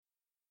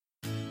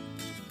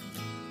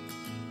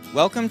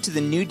Welcome to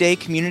the New Day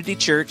Community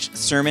Church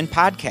Sermon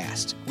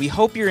Podcast. We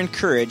hope you're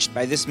encouraged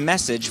by this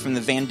message from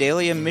the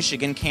Vandalia,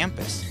 Michigan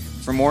campus.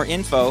 For more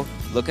info,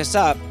 look us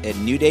up at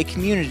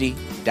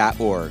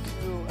newdaycommunity.org.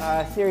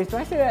 Series, do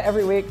I say that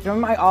every week?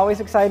 Am I always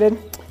excited?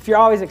 If you're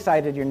always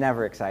excited, you're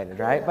never excited,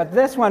 right? But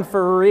this one,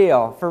 for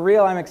real,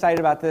 I'm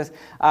excited about this.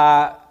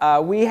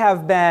 We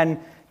have been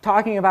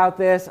talking about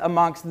this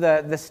amongst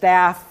the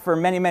staff for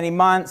many, many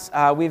months.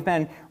 We've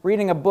been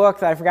reading a book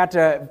that I forgot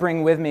to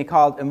bring with me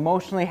called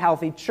Emotionally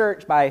Healthy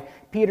Church by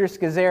Peter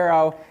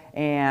Scazzero.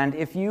 And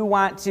if you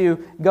want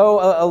to go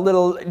a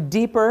little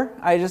deeper,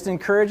 I just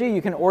encourage you.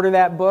 You can order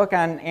that book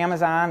on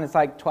Amazon. It's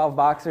like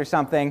 $12 or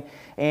something.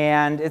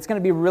 And it's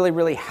going to be really,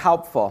 really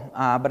helpful.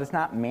 But it's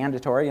not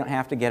mandatory. You don't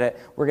have to get it.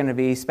 We're going to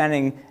be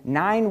spending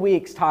 9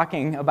 weeks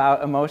talking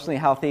about emotionally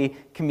healthy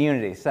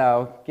communities.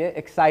 So get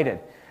excited.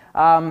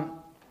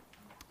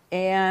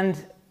 And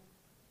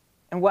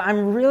what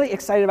I'm really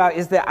excited about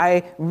is that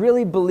I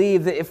really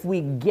believe that if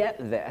we get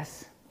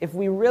this, if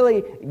we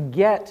really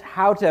get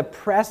how to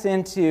press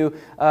into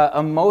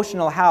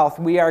emotional health,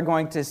 we are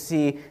going to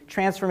see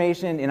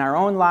transformation in our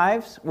own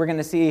lives. We're going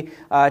to see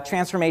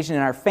transformation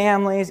in our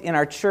families, in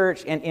our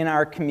church, and in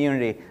our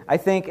community. I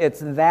think it's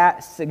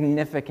that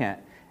significant.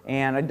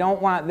 And I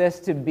don't want this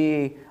to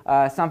be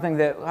something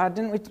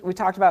that, we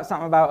talked about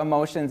something about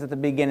emotions at the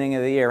beginning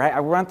of the year, right? I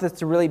want this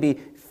to really be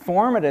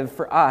formative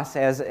for us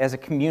as a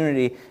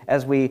community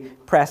as we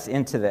press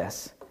into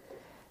this.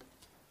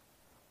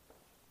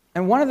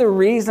 And one of the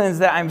reasons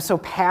that I'm so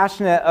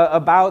passionate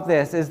about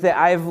this is that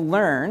I've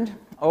learned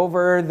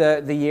over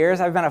the years,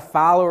 I've been a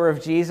follower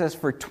of Jesus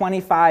for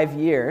 25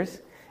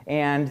 years,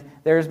 and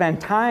there's been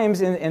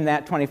times in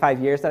that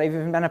 25 years that I've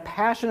even been a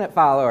passionate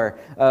follower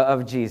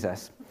of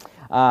Jesus.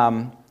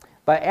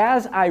 But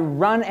as I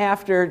run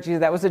after Jesus,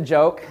 that was a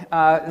joke.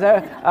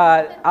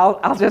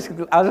 I'll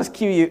just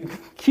cue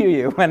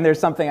you when there's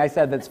something I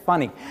said that's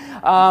funny.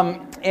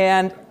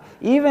 And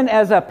even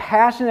as a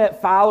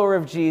passionate follower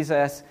of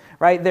Jesus,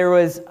 right, there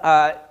was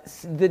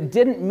that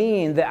didn't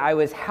mean that I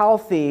was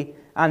healthy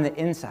on the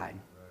inside.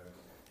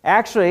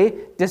 Actually,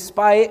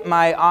 despite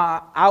my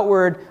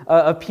outward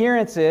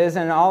appearances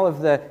and all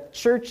of the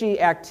churchy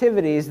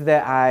activities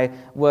that I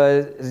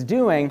was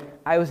doing,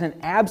 I was an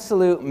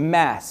absolute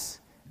mess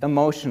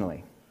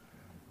emotionally.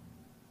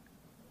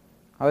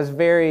 I was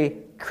very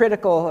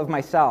critical of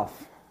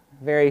myself,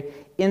 very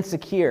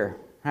insecure.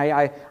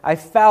 Right? I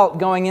felt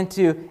going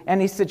into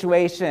any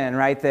situation,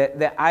 right,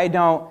 that I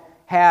don't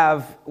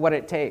have what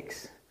it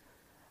takes.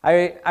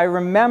 I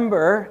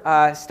remember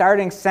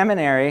starting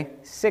seminary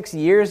 6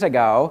 years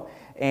ago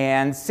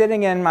and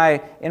sitting in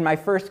my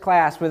first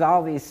class with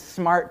all these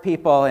smart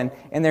people, and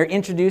they're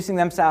introducing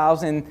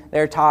themselves and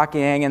they're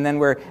talking, and then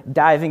we're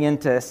diving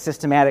into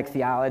systematic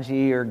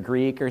theology or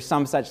Greek or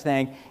some such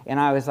thing, and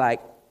I was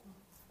like,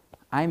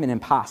 I'm an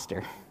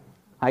imposter.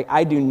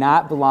 I do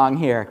not belong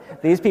here.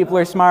 These people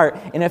are smart,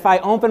 and if I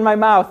open my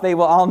mouth, they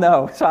will all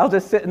know, so I'll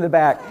just sit in the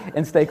back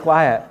and stay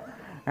quiet,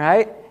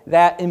 right?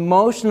 That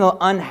emotional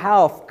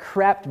unhealth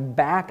crept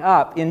back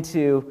up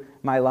into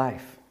my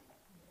life.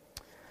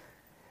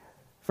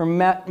 For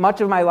much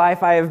of my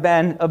life, I have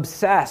been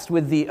obsessed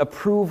with the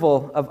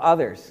approval of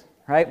others,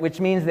 right? Which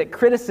means that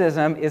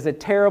criticism is a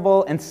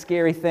terrible and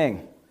scary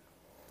thing.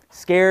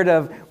 Scared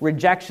of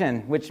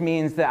rejection, which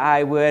means that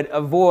I would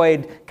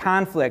avoid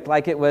conflict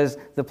like it was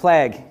the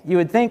plague. You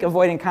would think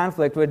avoiding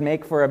conflict would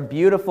make for a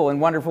beautiful and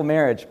wonderful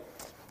marriage.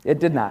 It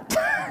did not.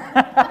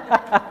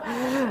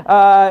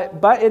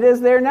 But it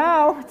is there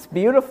now. It's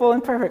beautiful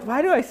and perfect.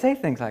 Why do I say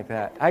things like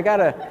that? I got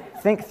to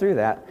think through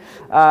that.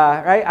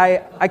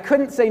 Right? I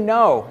couldn't say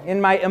no.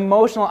 In my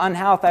emotional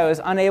unhealth, I was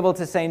unable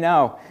to say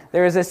no.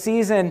 There was a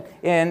season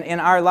in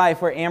our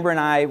life where Amber and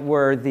I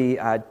were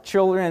the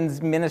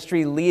children's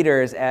ministry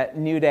leaders at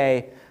New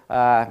Day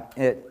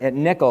at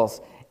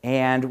Nichols,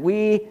 and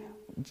we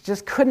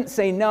just couldn't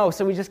say no,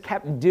 so we just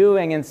kept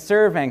doing and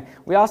serving.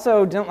 We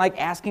also didn't like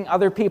asking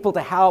other people to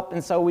help,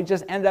 and so we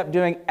just ended up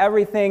doing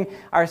everything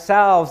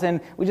ourselves, and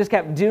we just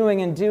kept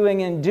doing and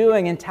doing and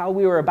doing until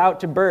we were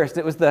about to burst.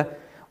 It was the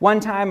one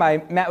time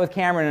I met with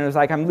Cameron, and it was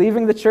like, I'm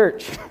leaving the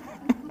church.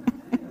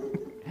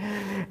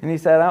 And he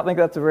said, I don't think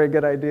that's a very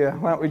good idea.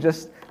 Why don't we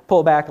just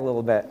pull back a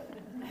little bit?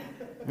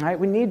 Right?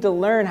 We need to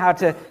learn how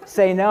to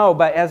say no,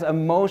 but as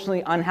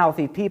emotionally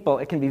unhealthy people,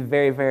 it can be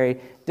very, very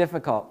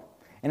difficult.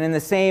 And in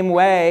the same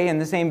way, in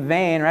the same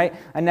vein, right,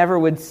 I never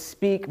would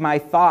speak my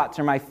thoughts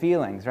or my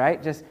feelings,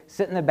 right? Just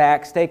sit in the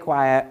back, stay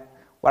quiet.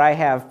 What I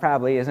have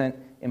probably isn't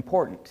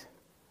important.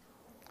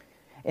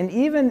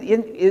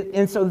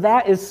 And so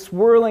that is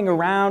swirling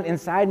around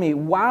inside me,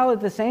 while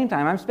at the same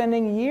time I'm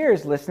spending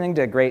years listening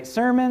to great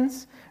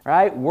sermons,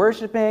 right?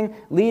 Worshiping,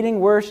 leading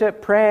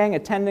worship, praying,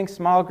 attending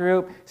small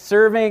group,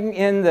 serving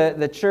in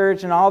the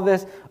church, and all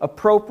this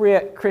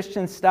appropriate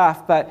Christian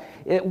stuff. But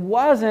it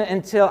wasn't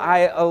until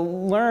I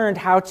learned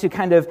how to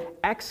kind of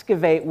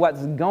excavate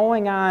what's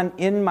going on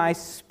in my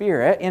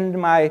spirit, in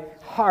my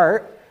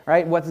heart,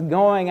 right? What's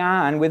going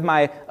on with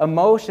my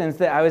emotions,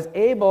 that I was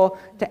able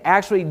to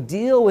actually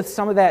deal with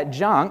some of that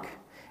junk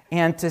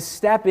and to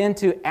step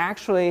into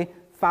actually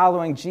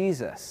following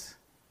Jesus,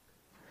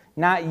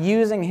 not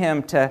using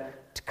him to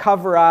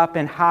cover up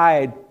and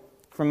hide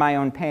from my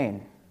own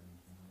pain.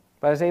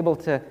 But I was able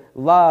to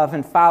love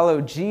and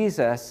follow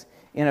Jesus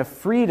in a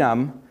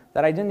freedom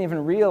that I didn't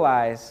even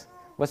realize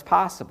was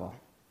possible.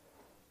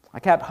 I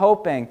kept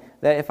hoping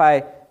that if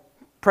I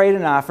prayed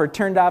enough or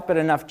turned up at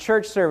enough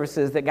church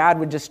services that God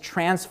would just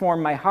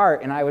transform my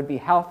heart and I would be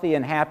healthy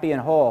and happy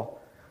and whole.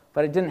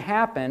 But it didn't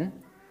happen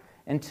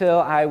until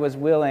I was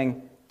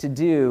willing to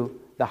do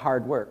the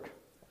hard work.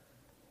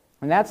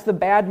 And that's the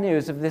bad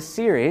news of this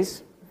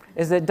series,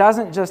 is it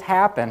doesn't just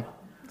happen.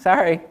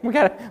 Sorry,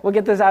 we'll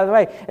get this out of the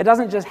way. It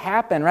doesn't just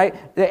happen, right?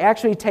 It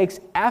actually takes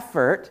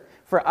effort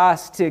for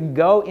us to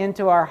go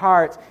into our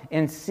hearts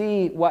and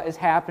see what is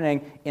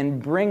happening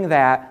and bring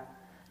that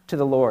to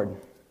the Lord.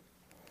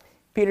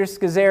 Peter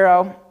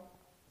Scazzero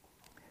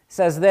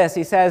says this.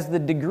 He says, the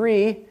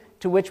degree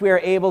to which we are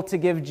able to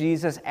give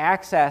Jesus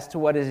access to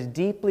what is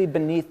deeply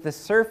beneath the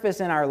surface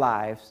in our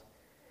lives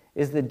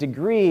is the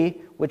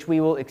degree which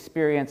we will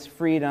experience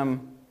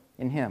freedom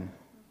in him.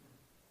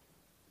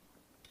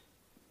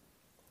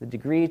 The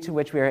degree to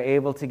which we are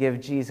able to give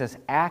Jesus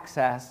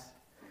access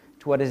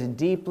to what is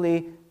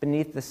deeply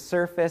beneath the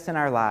surface in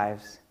our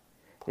lives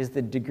is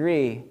the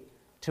degree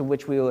to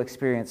which we will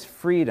experience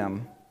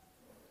freedom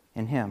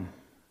in him.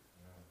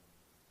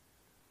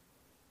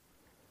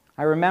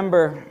 I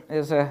remember it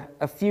was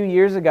a few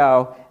years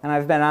ago, and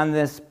I've been on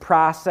this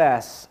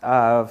process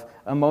of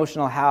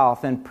emotional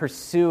health and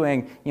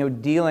pursuing,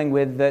 dealing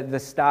with the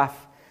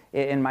stuff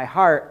in my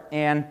heart.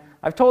 And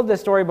I've told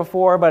this story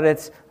before, but I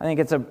think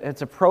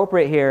it's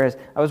appropriate here. Is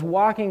I was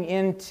walking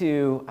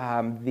into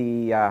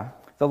the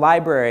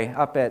library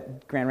up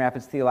at Grand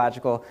Rapids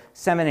Theological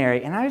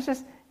Seminary, and I was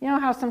just,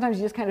 how sometimes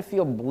you just kind of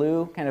feel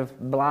blue, kind of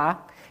blah,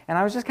 and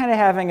I was just kind of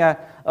having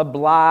a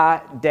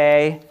blah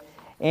day,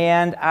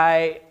 and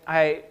I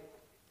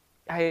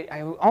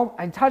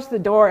touched the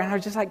door, and I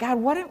was just like, God,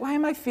 why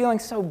am I feeling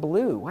so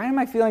blue? Why am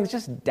I feeling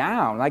just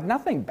down? Like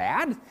nothing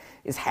bad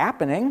is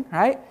happening,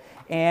 right?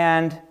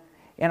 And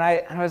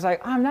I was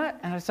like, I'm not.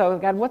 And so,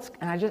 God,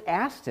 and I just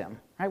asked him,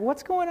 right,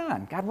 what's going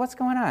on? God, what's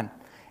going on?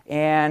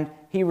 And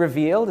he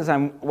revealed as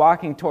I'm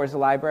walking towards the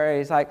library,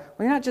 he's like,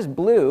 well, you're not just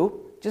blue,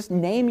 just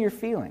name your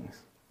feelings.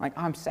 I'm like,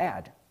 I'm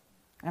sad.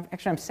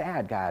 I'm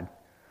sad, God.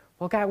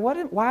 Well, God,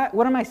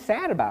 what am I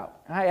sad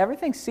about?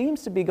 Everything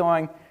seems to be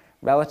going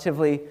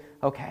relatively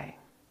okay.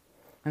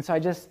 And so I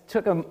just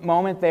took a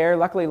moment there.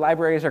 Luckily,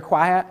 libraries are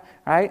quiet,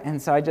 right?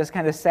 And so I just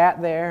kind of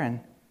sat there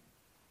and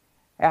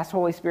asked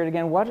Holy Spirit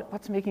again,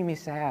 what's making me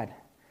sad?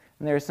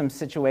 And there were some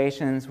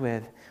situations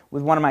with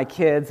one of my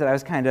kids that I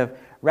was kind of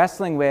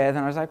wrestling with, and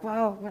I was like,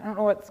 well, I don't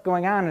know what's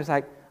going on. It was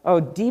like, oh,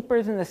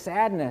 deeper than the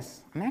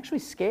sadness, I'm actually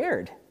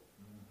scared.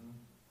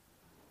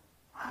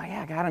 Oh,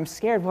 yeah, God, I'm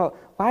scared. Well,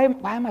 why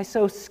am I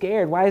so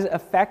scared? Why is it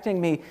affecting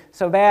me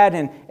so bad?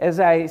 And as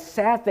I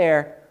sat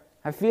there,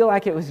 I feel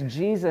like it was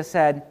Jesus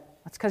said,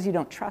 that's because you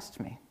don't trust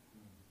me.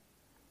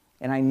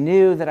 And I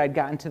knew that I'd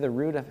gotten to the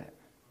root of it.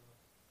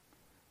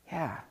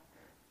 Yeah,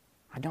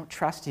 I don't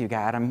trust you,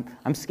 God.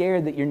 I'm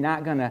scared that you're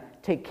not going to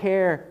take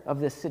care of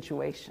this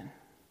situation.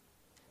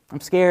 I'm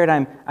scared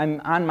I'm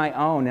on my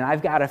own, and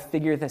I've got to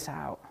figure this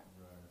out.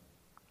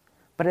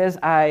 But as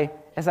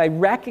I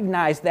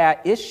recognized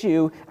that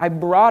issue, I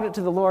brought it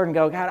to the Lord and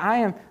go, God,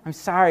 I'm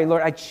sorry,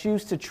 Lord, I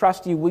choose to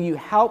trust you. Will you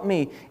help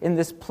me in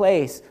this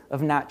place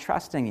of not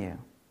trusting you?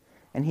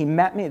 And he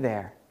met me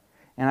there.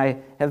 And I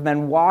have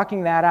been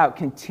walking that out,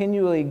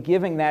 continually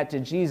giving that to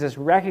Jesus,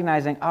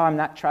 recognizing, I'm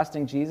not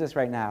trusting Jesus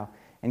right now,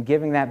 and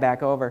giving that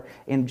back over,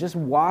 and just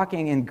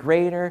walking in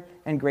greater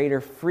and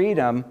greater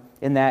freedom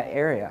in that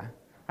area.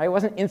 It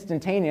wasn't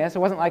instantaneous. It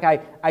wasn't like I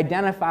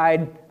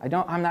identified,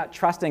 I'm not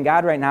trusting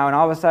God right now, and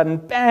all of a sudden,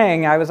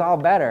 bang, I was all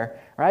better,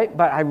 right?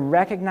 But I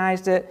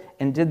recognized it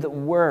and did the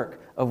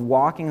work of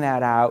walking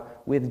that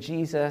out with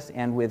Jesus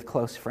and with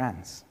close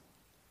friends.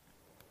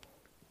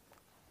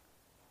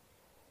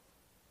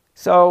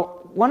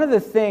 So one of the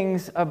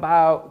things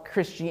about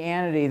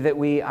Christianity that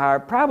we are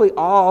probably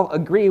all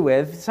agree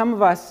with, some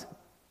of us,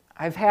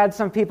 I've had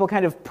some people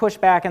kind of push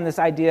back on this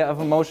idea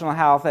of emotional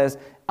health as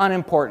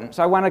unimportant.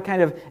 So I want to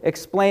kind of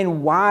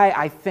explain why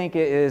I think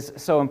it is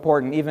so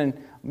important,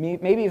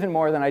 maybe even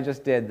more than I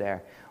just did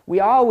there. We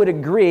all would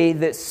agree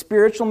that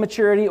spiritual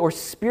maturity or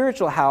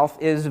spiritual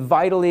health is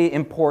vitally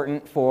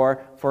important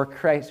for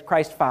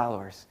Christ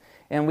followers.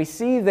 And we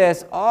see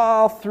this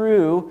all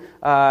through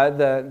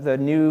the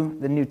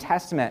New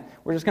Testament.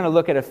 We're just going to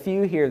look at a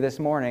few here this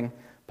morning.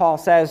 Paul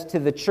says to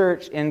the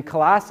church in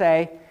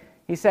Colossae,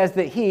 he says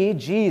that he,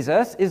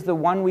 Jesus, is the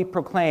one we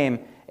proclaim,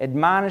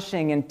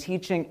 admonishing and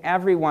teaching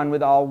everyone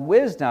with all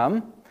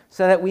wisdom,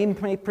 so that we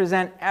may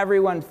present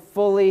everyone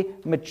fully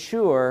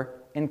mature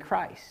in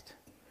Christ.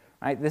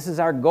 Right? This is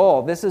our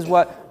goal. This is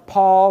what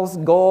Paul's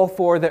goal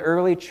for the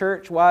early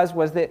church was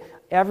that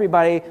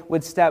everybody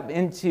would step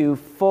into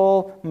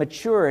full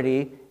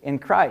maturity in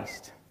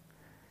Christ.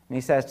 And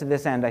he says, to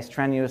this end, I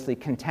strenuously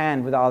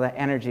contend with all the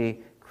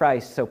energy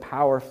Christ so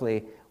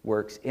powerfully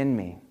works in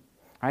me.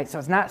 Right? So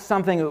it's not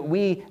something that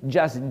we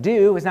just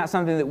do. It's not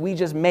something that we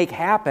just make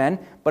happen,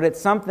 but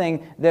it's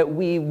something that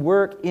we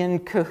work in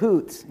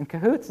cahoots. In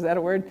cahoots, is that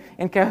a word?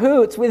 In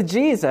cahoots with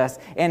Jesus,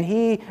 and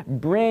he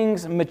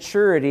brings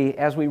maturity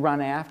as we run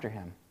after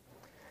him.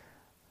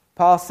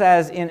 Paul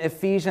says in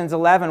Ephesians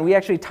 11, we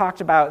actually talked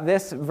about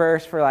this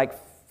verse for like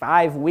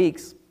 5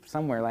 weeks,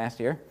 somewhere last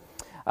year,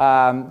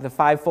 the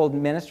fivefold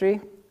ministry,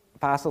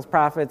 apostles,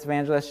 prophets,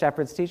 evangelists,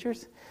 shepherds,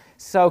 teachers.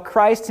 So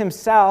Christ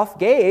himself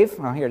gave,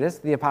 here it is,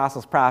 the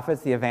apostles,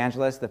 prophets, the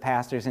evangelists, the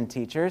pastors, and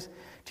teachers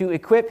to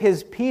equip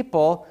his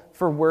people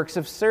for works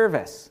of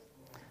service,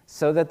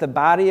 so that the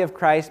body of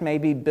Christ may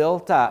be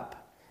built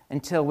up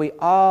until we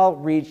all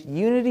reach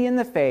unity in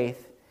the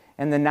faith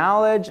and the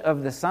knowledge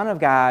of the Son of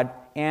God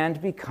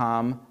and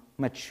become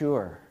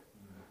mature.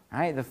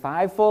 Right? The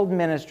fivefold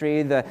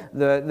ministry,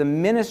 the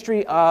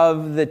ministry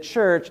of the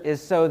church is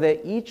so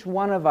that each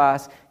one of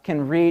us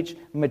can reach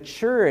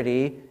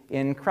maturity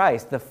in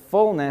Christ, the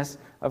fullness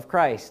of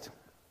Christ.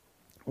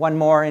 One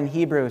more in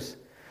Hebrews.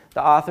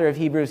 The author of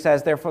Hebrews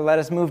says, "Therefore let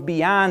us move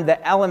beyond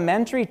the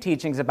elementary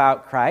teachings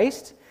about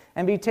Christ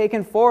and be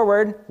taken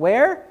forward,"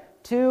 where?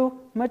 To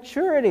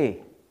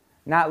maturity.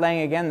 Not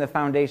laying again the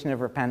foundation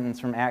of repentance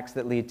from acts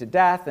that lead to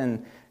death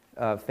and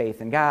faith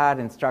in God,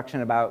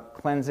 instruction about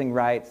cleansing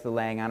rites, the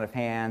laying on of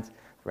hands, the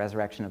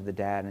resurrection of the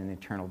dead, and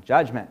eternal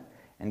judgment.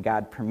 And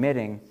God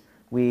permitting,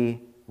 we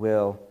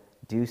will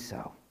do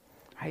so.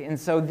 Right? And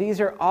so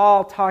these are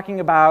all talking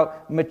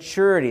about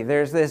maturity.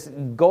 There's this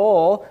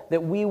goal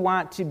that we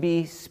want to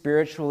be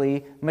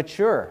spiritually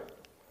mature.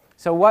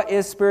 So what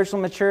is spiritual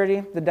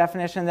maturity? The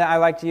definition that I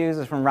like to use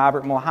is from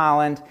Robert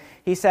Mulholland.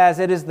 He says,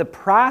 it is the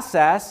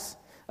process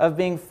of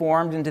being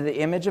formed into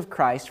the image of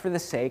Christ for the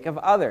sake of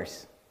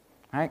others.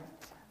 Right?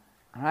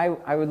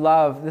 I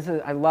love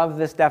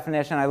this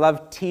definition. I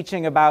love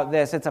teaching about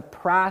this. It's a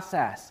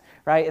process,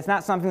 right? It's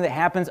not something that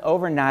happens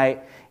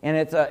overnight, and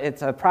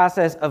it's a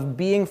process of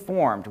being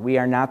formed. We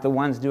are not the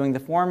ones doing the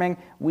forming.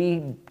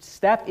 We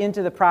step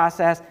into the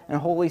process, and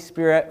Holy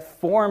Spirit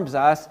forms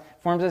us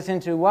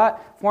into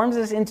what? Forms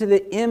us into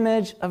the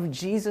image of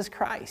Jesus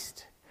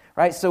Christ.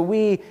 Right? So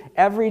we,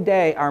 every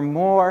day, are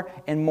more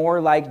and more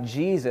like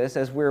Jesus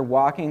as we're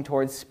walking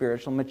towards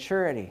spiritual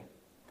maturity.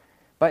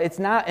 But it's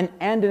not an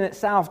end in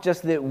itself,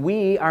 just that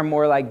we are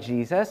more like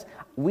Jesus.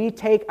 We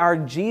take our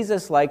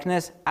Jesus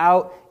likeness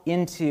out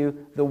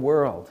into the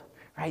world.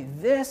 Right?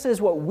 This is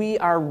what we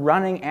are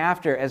running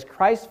after as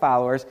Christ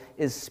followers,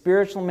 is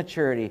spiritual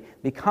maturity,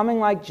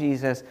 becoming like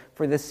Jesus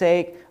for the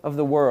sake of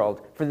the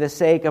world, for the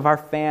sake of our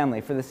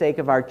family, for the sake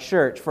of our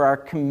church, for our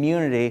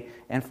community,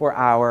 and for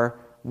our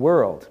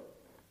world.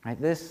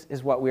 Right? This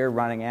is what we are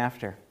running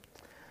after.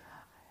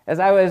 As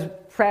I was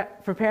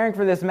preparing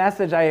for this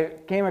message, I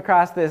came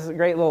across this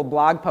great little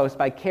blog post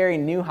by Carey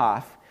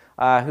Nieuwhof,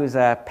 who's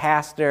a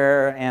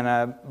pastor and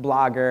a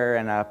blogger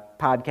and a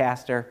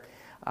podcaster.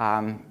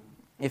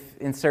 If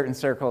in certain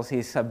circles,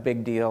 he's a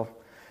big deal.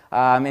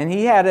 And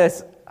he had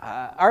this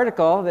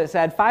article that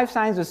said 5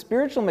 signs of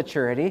spiritual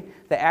maturity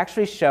that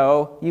actually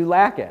show you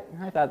lack it.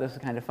 I thought this was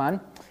kind of fun.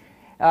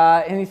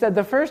 And he said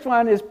the first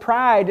one is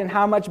pride in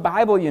how much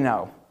Bible you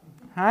know.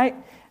 Right?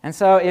 And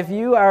so if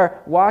you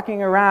are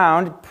walking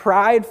around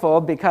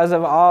prideful because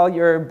of all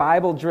your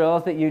Bible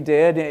drills that you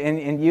did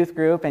in youth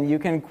group, and you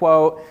can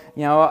quote,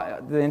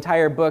 the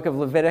entire book of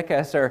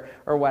Leviticus or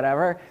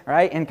whatever,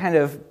 right, and kind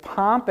of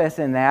pompous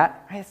in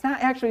that, right, it's not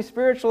actually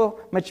spiritual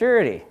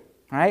maturity,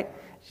 right?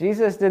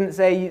 Jesus didn't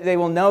say they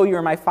will know you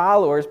are my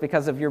followers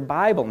because of your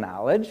Bible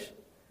knowledge,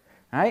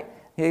 right?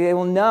 They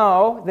will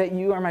know that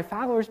you are my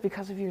followers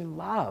because of your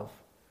love,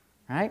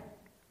 right?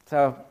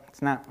 So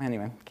it's not,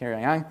 anyway,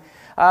 carrying on.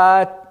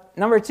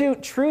 Number 2,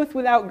 truth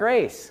without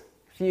grace.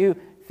 If you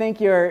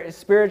think you're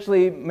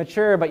spiritually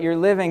mature, but you're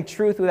living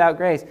truth without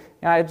grace,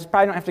 I just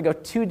probably don't have to go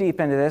too deep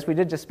into this. We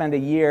did just spend a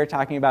year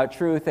talking about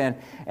truth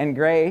and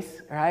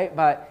grace, right?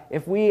 But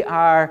if we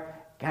are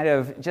kind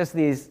of just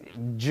these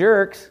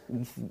jerks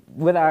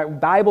with our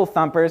Bible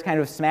thumpers, kind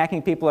of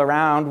smacking people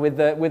around with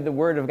the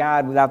Word of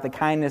God without the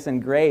kindness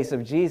and grace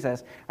of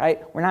Jesus,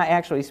 right? We're not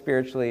actually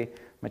spiritually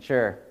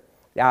mature.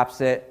 The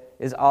opposite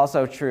is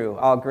also true.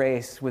 All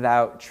grace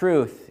without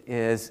truth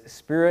is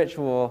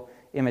spiritual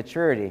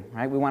immaturity,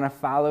 right? We want to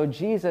follow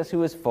Jesus,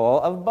 who is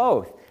full of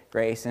both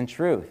grace and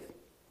truth.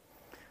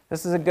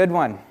 This is a good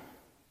one.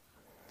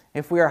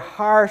 If we are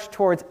harsh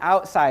towards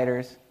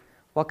outsiders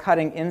while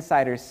cutting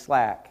insiders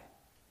slack.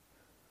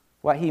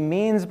 What he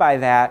means by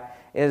that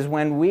is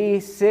when we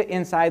sit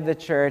inside the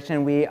church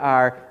and we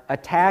are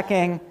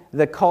attacking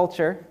the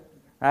culture,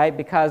 right,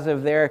 because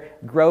of their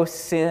gross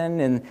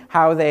sin and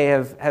how they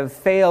have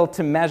failed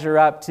to measure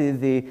up to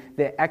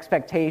the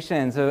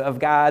expectations of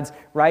God's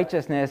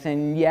righteousness,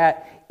 and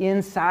yet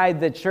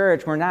inside the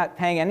church we're not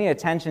paying any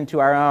attention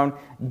to our own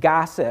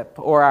gossip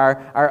or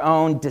our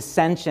own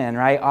dissension,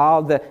 right,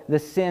 all the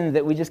sin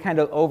that we just kind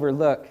of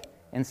overlook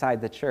inside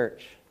the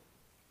church.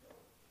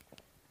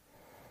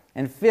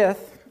 And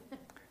 5th,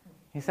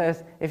 he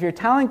says, if you're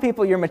telling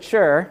people you're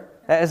mature,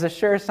 that is a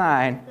sure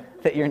sign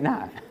that you're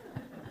not.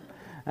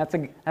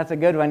 That's a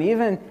good one.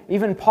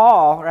 Even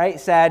Paul, right,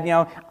 said,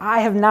 I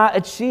have not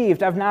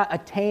achieved, I've not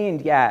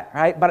attained yet,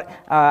 right? But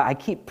I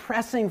keep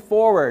pressing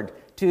forward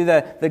to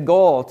the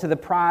goal, to the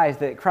prize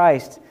that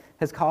Christ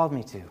has called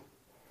me to.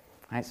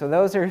 Right? So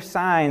those are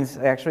signs,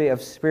 actually,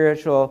 of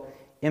spiritual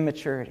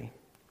immaturity.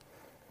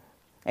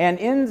 And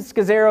in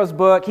Scazzero's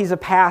book, he's a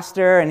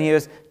pastor, and he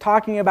was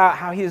talking about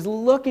how he is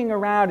looking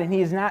around and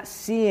he is not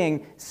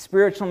seeing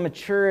spiritual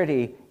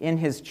maturity in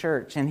his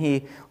church. And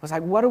he was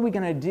like, what are we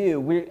going to do?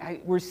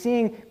 We're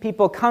seeing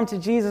people come to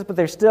Jesus, but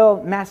they're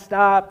still messed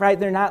up, right?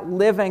 They're not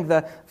living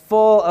the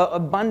full,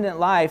 abundant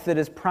life that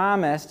is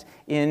promised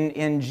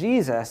in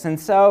Jesus. And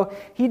so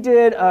he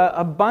did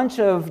a bunch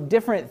of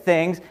different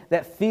things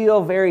that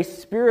feel very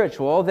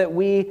spiritual that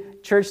we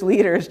church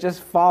leaders just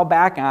fall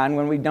back on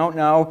when we don't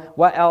know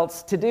what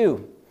else to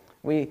do.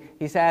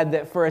 He said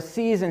that for a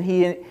season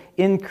he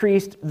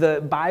increased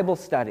the Bible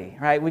study,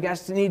 right? We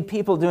just need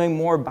people doing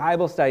more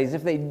Bible studies.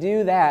 If they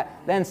do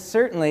that, then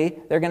certainly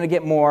they're going to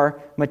get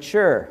more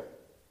mature.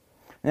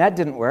 And that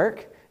didn't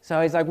work. So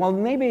he's like, well,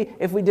 maybe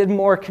if we did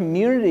more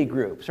community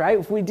groups, right?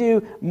 If we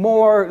do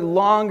more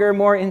longer,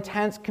 more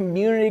intense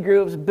community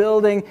groups,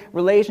 building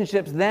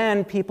relationships,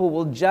 then people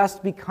will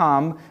just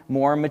become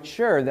more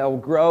mature. They'll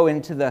grow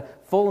into the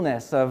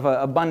fullness of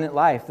abundant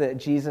life that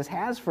Jesus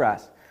has for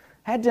us.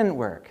 That didn't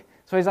work.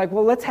 So he's like,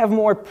 well, let's have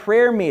more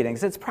prayer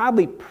meetings. It's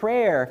probably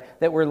prayer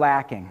that we're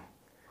lacking.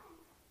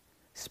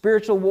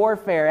 Spiritual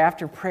warfare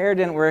after prayer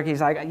didn't work.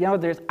 He's like,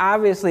 there's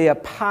obviously a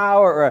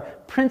power or a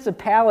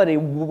principality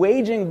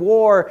waging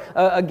war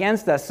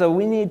against us. So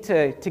we need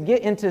to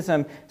get into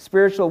some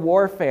spiritual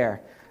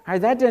warfare. All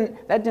right, that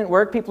didn't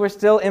work. People are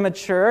still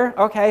immature.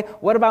 Okay,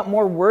 what about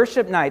more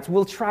worship nights?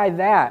 We'll try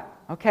that.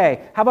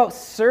 Okay, how about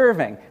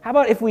serving? How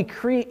about if we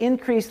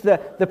increase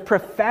the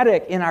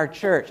prophetic in our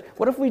church?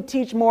 What if we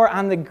teach more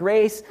on the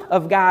grace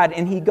of God?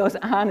 And he goes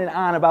on and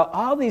on about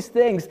all these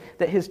things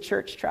that his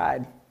church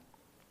tried.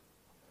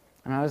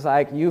 And I was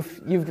like,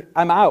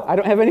 I'm out. I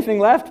don't have anything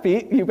left,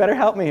 Pete. You better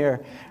help me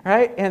here,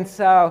 right? And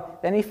so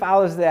then he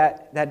follows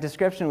that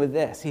description with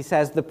this. He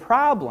says, the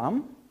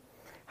problem,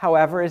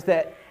 however, is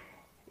that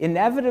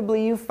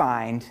inevitably you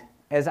find,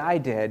 as I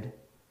did,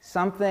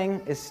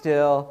 something is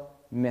still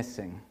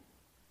missing.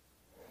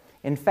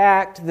 In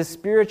fact, the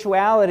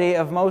spirituality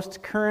of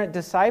most current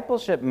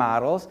discipleship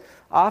models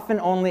often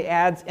only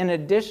adds an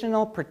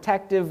additional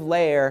protective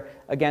layer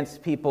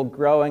against people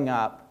growing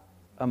up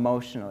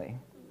emotionally.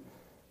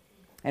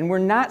 And we're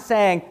not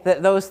saying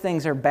that those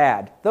things are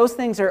bad. Those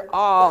things are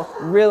all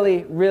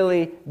really,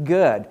 really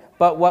good.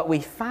 But what we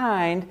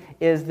find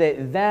is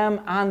that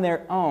them on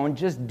their own,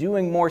 just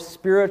doing more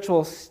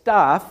spiritual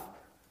stuff,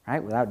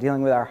 right, without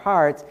dealing with our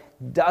hearts,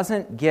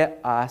 doesn't get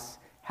us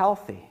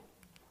healthy.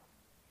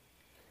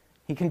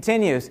 He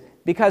continues,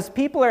 because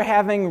people are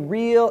having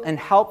real and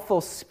helpful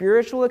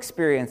spiritual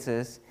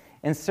experiences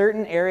in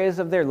certain areas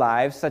of their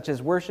lives, such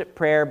as worship,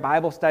 prayer,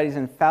 Bible studies,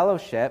 and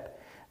fellowship,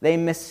 they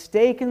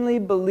mistakenly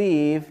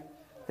believe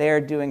they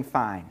are doing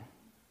fine,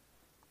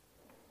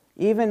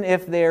 even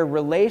if their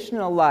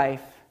relational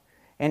life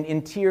and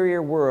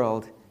interior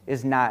world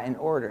is not in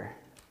order.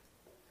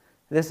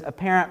 This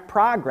apparent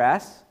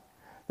progress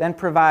then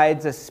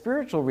provides a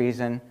spiritual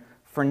reason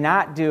for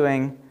not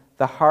doing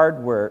the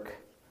hard work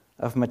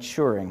of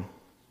maturing.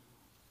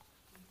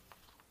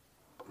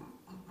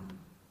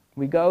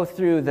 We go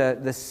through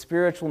the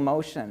spiritual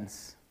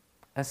motions,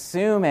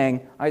 assuming,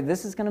 all right,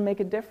 this is going to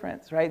make a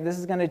difference, right? This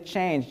is going to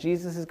change.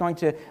 Jesus is going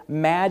to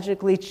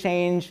magically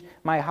change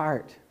my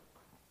heart.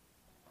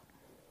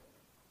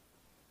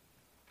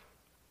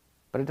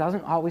 But it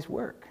doesn't always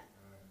work.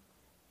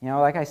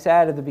 Like I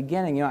said at the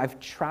beginning, I've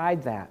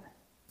tried that.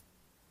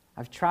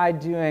 I've tried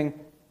doing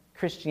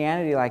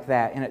Christianity like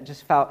that, and it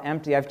just felt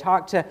empty. I've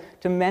talked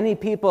to many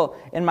people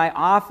in my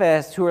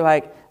office who are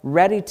like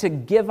ready to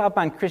give up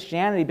on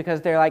Christianity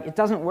because they're like, it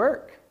doesn't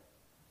work.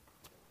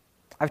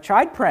 I've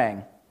tried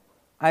praying.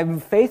 I'm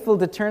faithful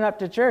to turn up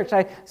to church.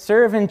 I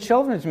serve in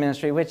children's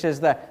ministry, which is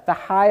the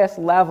highest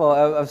level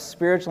of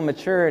spiritual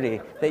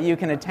maturity that you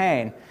can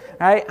attain.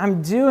 Right?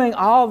 I'm doing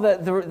all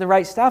the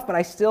right stuff, but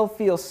I still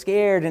feel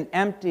scared and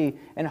empty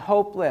and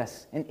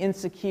hopeless and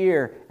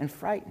insecure and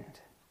frightened.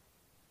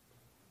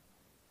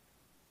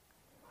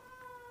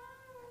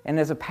 And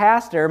as a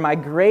pastor, my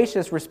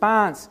gracious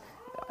response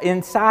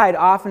inside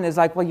often is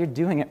like, well, you're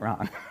doing it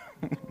wrong.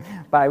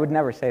 But I would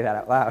never say that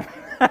out loud.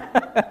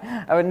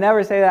 I would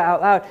never say that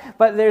out loud.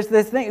 But there's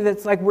this thing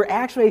that's like we're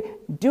actually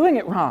doing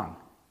it wrong.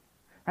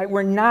 Right?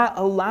 We're not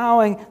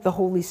allowing the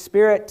Holy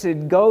Spirit to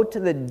go to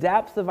the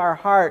depth of our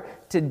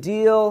heart to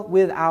deal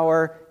with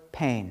our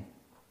pain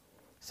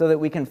so that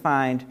we can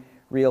find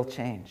real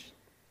change.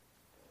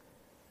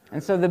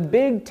 And so the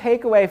big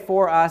takeaway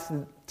for us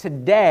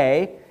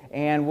today,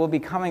 and we'll be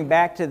coming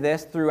back to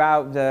this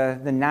throughout the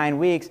 9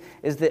 weeks,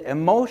 is that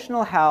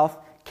emotional health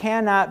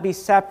cannot be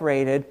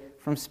separated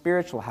from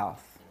spiritual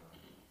health.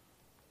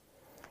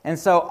 And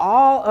so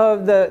all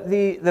of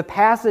the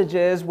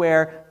passages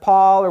where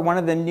Paul or one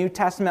of the New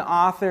Testament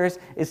authors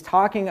is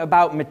talking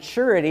about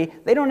maturity,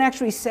 they don't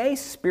actually say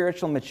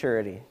spiritual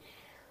maturity.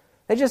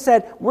 They just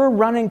said, we're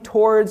running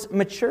towards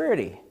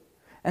maturity.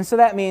 And so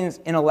that means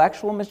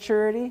intellectual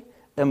maturity,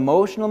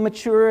 emotional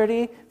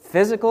maturity,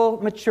 physical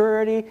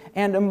maturity,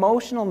 and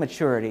emotional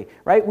maturity,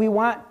 right? We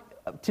want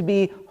to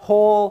be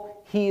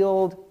whole,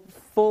 healed,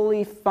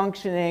 fully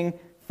functioning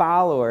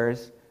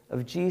followers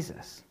of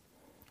Jesus.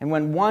 And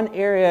when one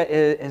area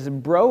is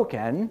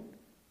broken,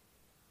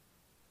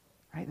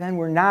 right, then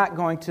we're not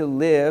going to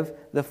live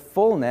the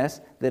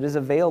fullness that is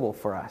available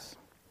for us.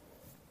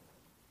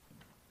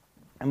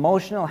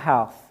 Emotional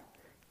health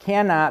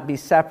cannot be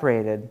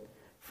separated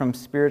from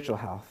spiritual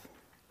health.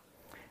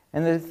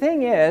 And the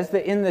thing is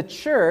that in the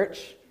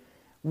church,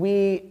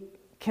 we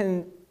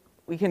can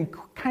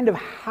kind of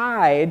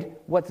hide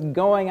what's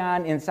going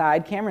on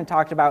inside. Cameron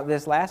talked about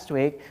this last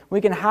week. We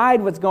can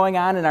hide what's going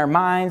on in our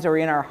minds or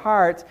in our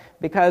hearts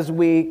because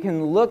we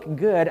can look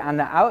good on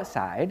the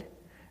outside,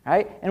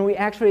 right? And we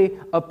actually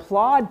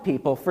applaud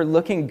people for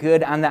looking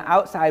good on the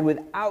outside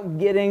without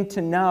getting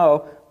to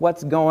know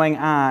what's going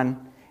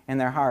on in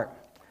their heart.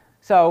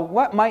 So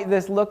what might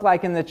this look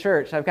like in the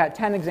church? I've got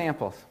 10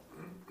 examples.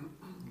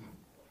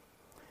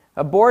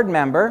 A board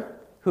member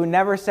who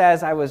never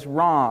says, I was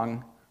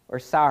wrong or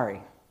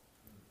sorry.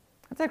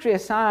 That's actually a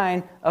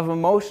sign of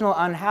emotional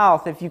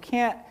unhealth if you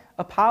can't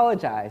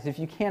apologize, if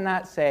you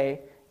cannot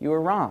say you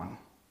were wrong.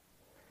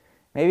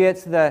 Maybe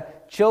it's the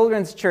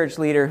children's church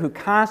leader who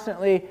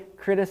constantly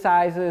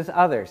criticizes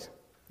others.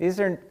 This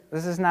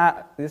is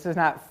not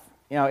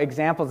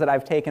examples that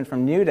I've taken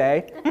from New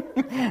Day.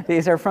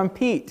 These are from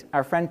Pete,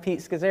 our friend Pete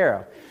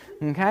Scazzaro.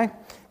 Okay?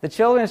 The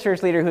children's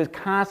church leader who's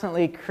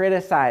constantly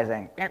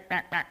criticizing,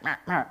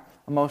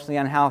 emotionally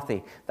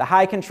unhealthy. The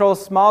high control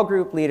small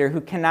group leader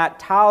who cannot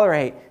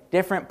tolerate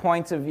different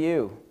points of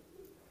view.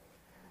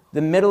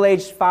 The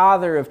middle-aged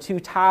father of 2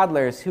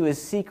 toddlers who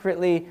is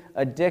secretly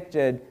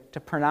addicted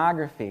to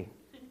pornography.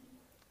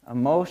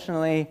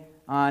 Emotionally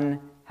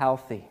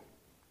unhealthy.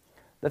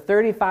 The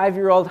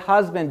 35-year-old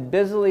husband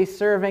busily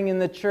serving in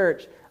the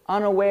church,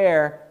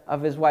 unaware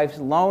of his wife's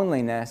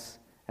loneliness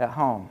at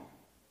home.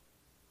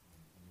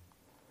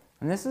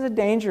 And this is a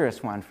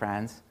dangerous one,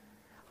 friends.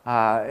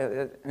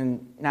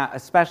 And not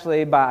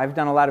especially, but I've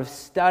done a lot of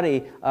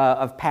study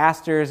of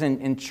pastors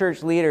and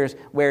church leaders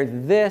where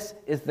this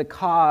is the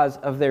cause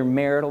of their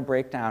marital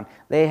breakdown.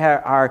 They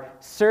are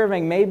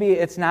serving, maybe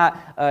it's not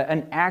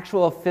an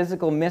actual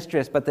physical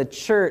mistress, but the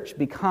church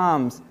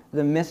becomes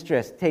the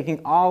mistress,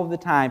 taking all of the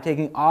time,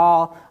 taking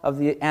all of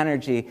the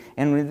energy,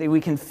 and we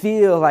can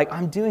feel like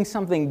I'm doing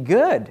something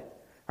good,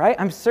 right?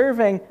 I'm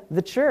serving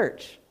the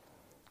church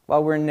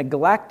while we're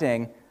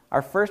neglecting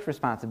our first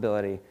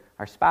responsibility,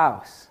 our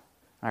spouse,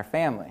 our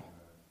family.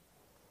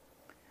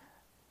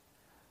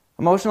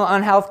 Emotional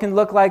unhealth can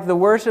look like the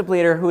worship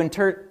leader who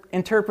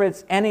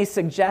interprets any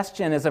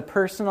suggestion as a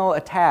personal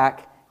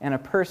attack and a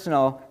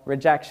personal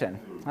rejection.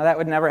 Now, that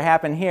would never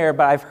happen here,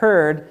 but I've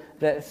heard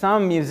that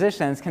some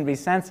musicians can be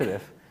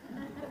sensitive.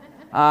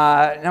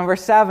 Number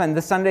 7,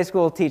 the Sunday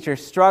school teacher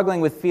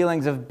struggling with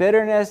feelings of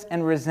bitterness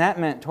and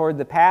resentment toward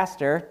the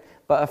pastor,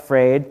 but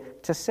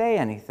afraid to say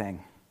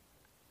anything.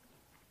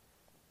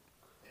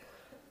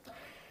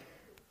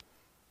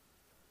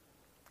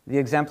 The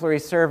exemplary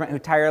servant who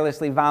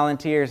tirelessly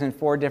volunteers in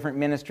 4 different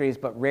ministries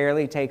but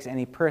rarely takes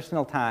any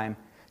personal time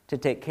to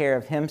take care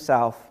of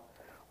himself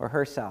or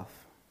herself.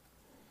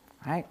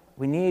 Right?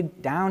 We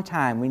need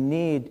downtime. We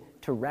need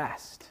to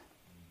rest.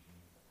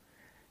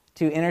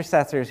 2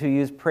 intercessors who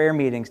use prayer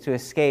meetings to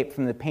escape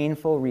from the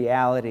painful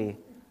reality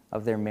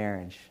of their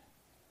marriage.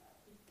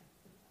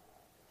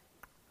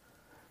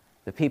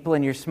 The people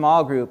in your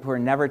small group who are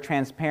never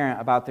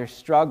transparent about their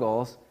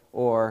struggles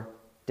or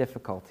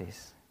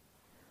difficulties.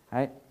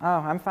 Right? Oh,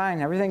 I'm fine.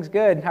 Everything's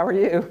good. How are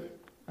you?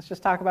 Let's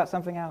just talk about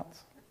something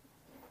else.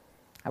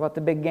 How about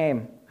the big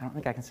game? I don't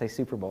think I can say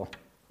Super Bowl.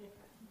 I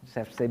just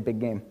have to say big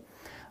game.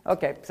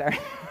 Okay, sorry.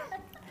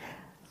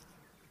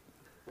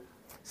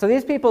 So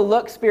these people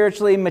look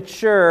spiritually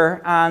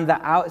mature on the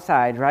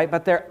outside, right?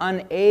 But they're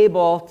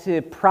unable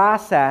to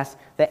process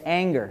the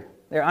anger.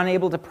 They're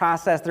unable to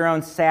process their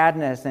own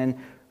sadness and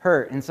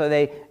hurt. And so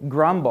they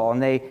grumble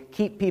and they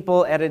keep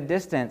people at a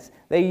distance.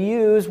 They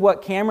use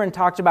what Cameron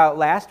talked about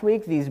last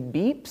week, these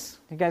beeps.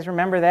 You guys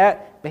remember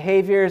that?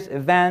 Behaviors,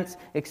 events,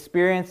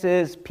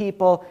 experiences,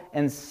 people,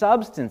 and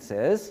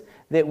substances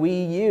that we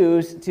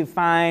use to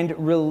find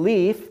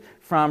relief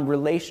from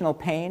relational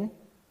pain,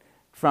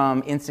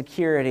 from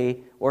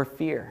insecurity or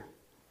fear.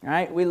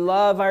 Right? We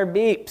love our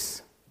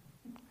beeps.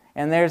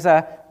 And there's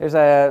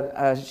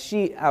a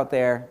sheet out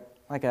there,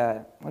 like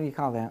what do you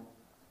call that?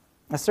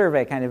 A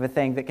survey kind of a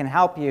thing that can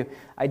help you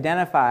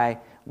identify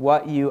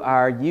what you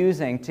are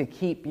using to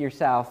keep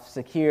yourself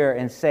secure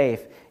and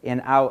safe in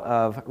out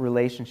of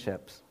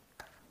relationships.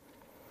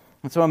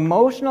 And so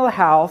emotional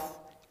health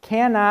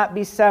cannot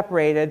be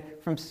separated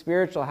from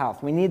spiritual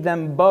health. We need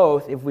them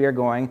both if we are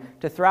going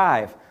to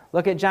thrive.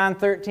 Look at John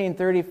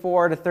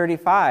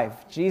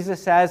 13:34-35.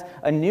 Jesus says,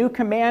 "A new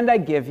command I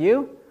give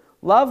you,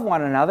 love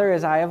one another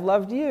as I have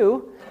loved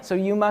you, so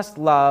you must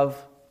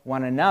love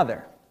one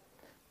another.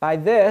 By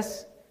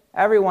this,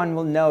 everyone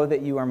will know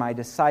that you are my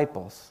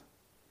disciples,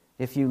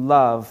 if you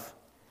love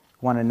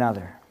one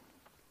another.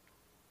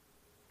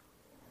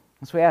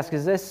 So we ask,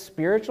 is this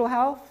spiritual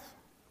health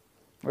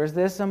or is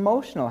this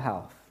emotional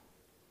health?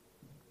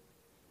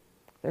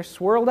 They're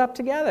swirled up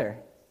together,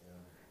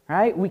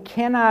 right? We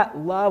cannot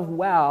love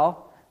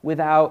well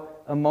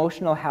without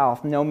emotional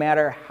health, no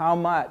matter how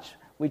much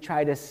we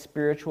try to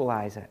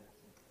spiritualize it,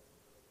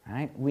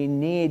 right? We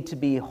need to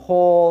be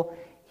whole,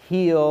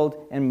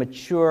 healed, and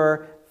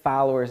mature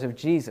followers of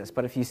Jesus.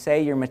 But if you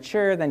say you're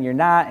mature, then you're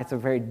not. It's a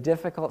very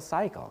difficult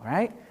cycle,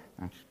 right?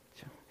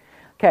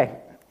 Okay,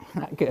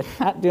 not good.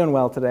 Not doing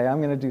well today.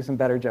 I'm going to do some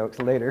better jokes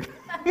later.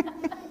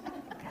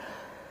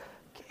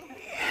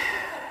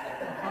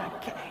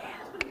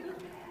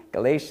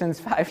 Galatians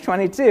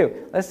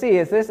 5:22. Let's see,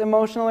 is this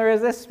emotional or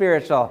is this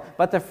spiritual?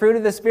 But the fruit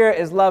of the Spirit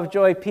is love,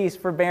 joy, peace,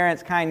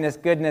 forbearance, kindness,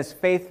 goodness,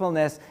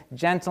 faithfulness,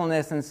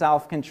 gentleness, and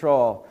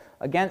self-control.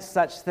 Against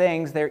such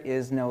things there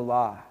is no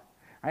law.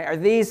 Right? Are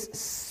these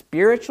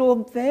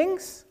spiritual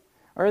things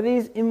or are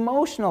these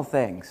emotional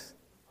things?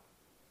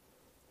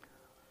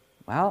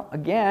 Well,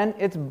 again,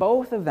 it's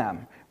both of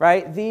them,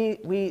 right?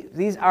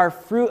 These are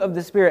fruit of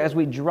the Spirit. As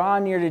we draw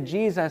near to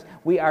Jesus,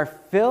 we are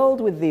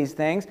filled with these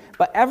things,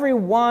 but every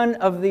one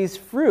of these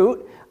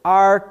fruit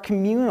are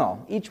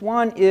communal. Each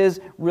one is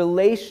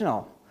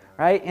relational,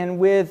 right? And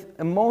with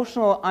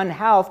emotional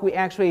unhealth, we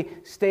actually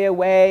stay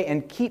away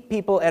and keep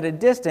people at a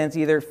distance,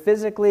 either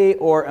physically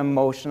or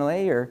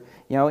emotionally, or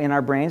in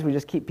our brains, we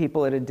just keep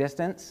people at a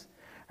distance,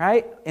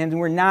 right? And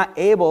we're not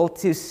able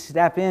to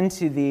step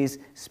into these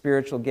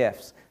spiritual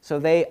gifts. So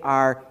they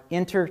are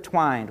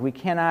intertwined. We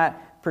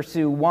cannot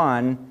pursue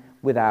one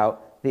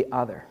without the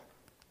other.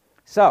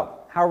 So,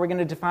 how are we going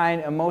to define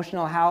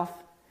emotional health?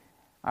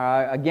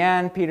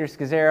 Again, Peter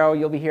Scazzaro,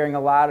 you'll be hearing a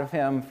lot of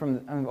him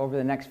from over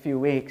the next few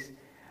weeks.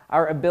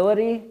 Our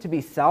ability to be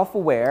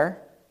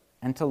self-aware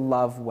and to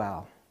love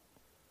well.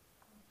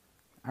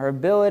 Our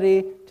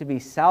ability to be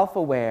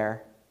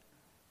self-aware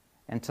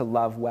and to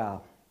love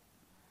well.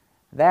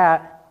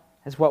 That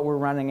is what we're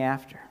running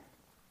after.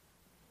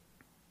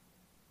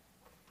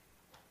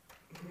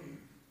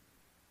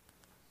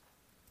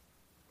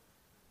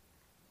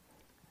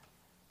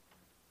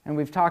 And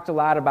we've talked a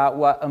lot about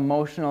what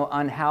emotional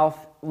unhealth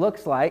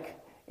looks like.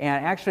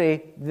 And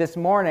actually, this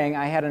morning,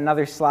 I had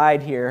another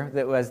slide here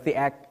that was the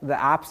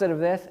opposite of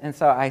this, and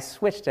so I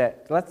switched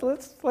it.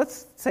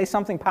 Let's say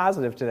something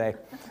positive today,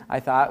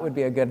 I thought would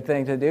be a good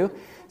thing to do.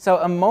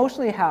 So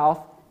emotional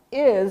health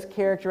is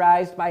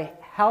characterized by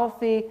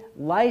healthy,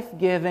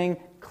 life-giving,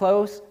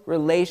 close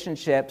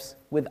relationships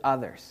with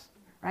others.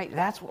 Right?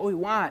 That's what we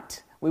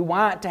want. We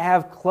want to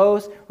have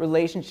close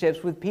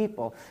relationships with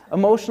people.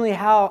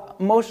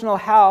 Emotional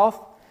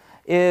health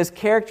is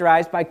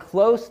characterized by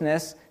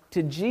closeness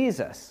to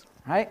Jesus,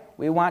 right?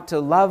 We want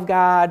to love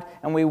God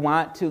and we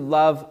want to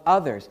love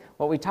others.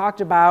 What we talked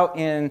about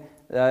in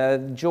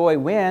Joy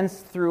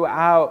Wins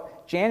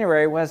throughout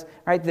January was,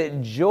 right,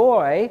 that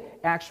joy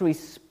actually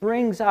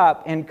springs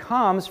up and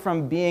comes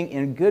from being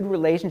in good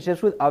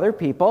relationships with other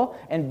people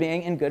and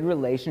being in good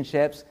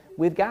relationships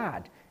with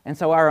God. And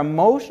so our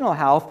emotional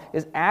health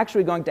is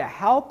actually going to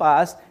help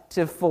us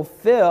to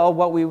fulfill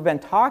what we've been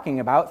talking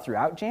about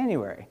throughout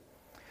January.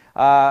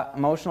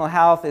 Emotional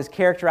health is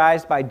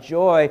characterized by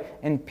joy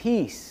and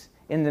peace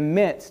in the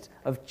midst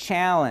of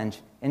challenge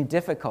and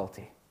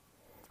difficulty.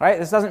 Right?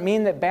 This doesn't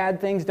mean that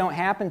bad things don't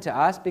happen to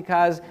us,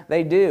 because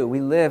they do. We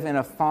live in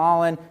a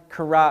fallen,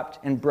 corrupt,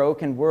 and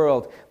broken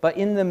world. But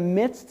in the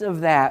midst of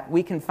that,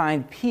 we can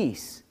find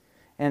peace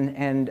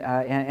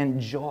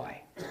and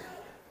joy.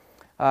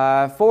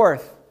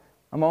 Fourth,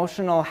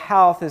 emotional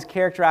health is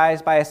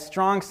characterized by a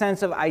strong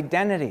sense of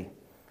identity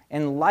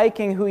and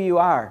liking who you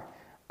are.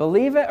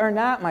 Believe it or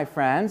not, my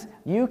friends,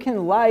 you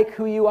can like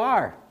who you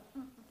are.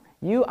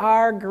 You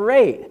are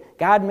great.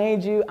 God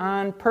made you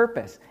on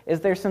purpose.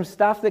 Is there some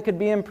stuff that could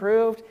be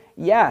improved?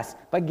 Yes.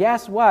 But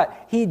guess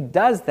what? He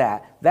does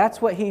that.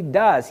 That's what He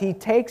does. He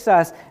takes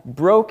us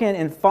broken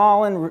and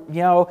fallen,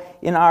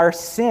 in our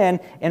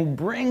sin and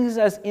brings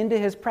us into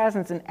His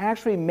presence and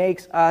actually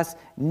makes us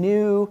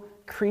new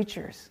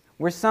creatures.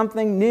 We're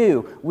something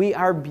new. We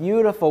are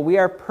beautiful. We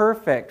are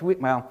perfect.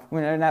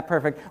 We're not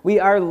perfect. We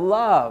are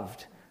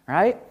loved,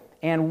 right?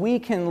 And we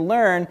can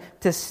learn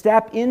to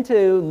step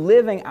into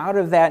living out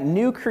of that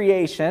new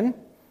creation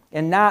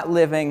and not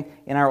living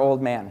in our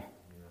old man.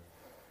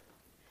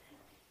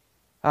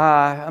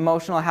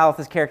 Emotional health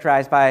is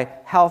characterized by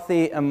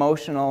healthy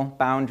emotional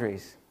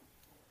boundaries.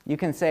 You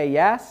can say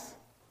yes,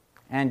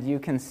 and you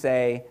can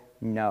say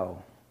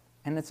no.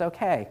 And it's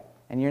okay.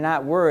 And you're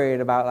not worried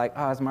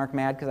about is Mark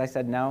mad because I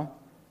said no?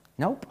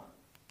 Nope,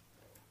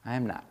 I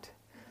am not.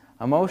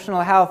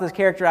 Emotional health is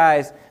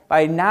characterized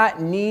by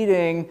not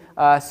needing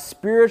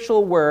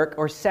spiritual work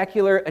or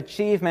secular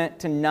achievement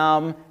to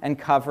numb and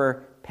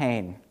cover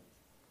pain.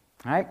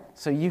 All right?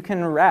 So you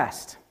can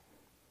rest.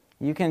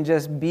 You can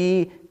just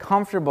be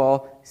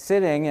comfortable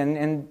sitting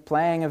and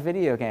playing a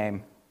video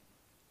game.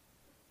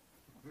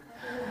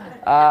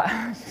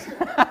 Sorry.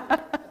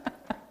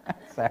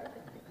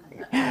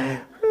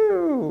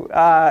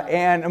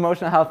 And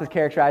emotional health is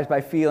characterized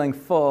by feeling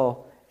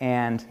full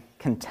and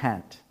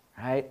content,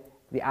 right?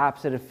 The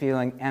opposite of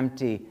feeling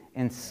empty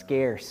and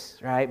scarce,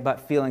 right? But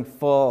feeling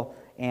full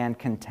and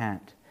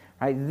content,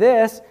 right?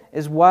 This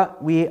is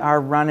what we are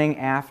running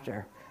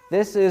after.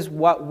 This is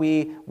what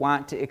we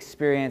want to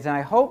experience.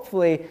 And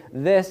hopefully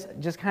this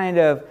just kind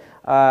of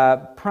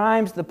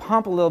primes the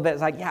pump a little bit.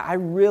 It's like, yeah, I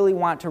really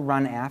want to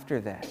run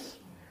after this.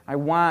 I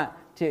want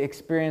to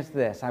experience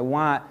this. I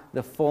want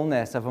the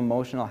fullness of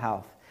emotional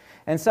health.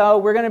 And so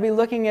we're going to be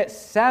looking at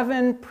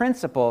 7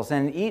 principles,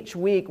 and each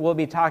week we'll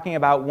be talking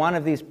about one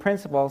of these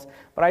principles,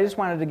 but I just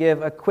wanted to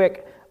give a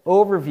quick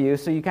overview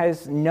so you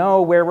guys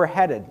know where we're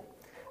headed.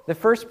 The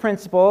first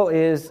principle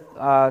is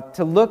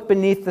to look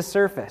beneath the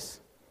surface.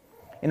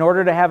 In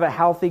order to have a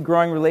healthy,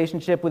 growing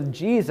relationship with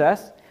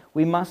Jesus,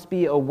 we must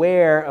be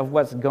aware of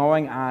what's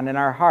going on in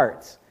our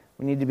hearts.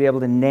 We need to be able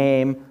to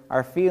name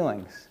our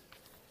feelings.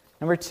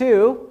 Number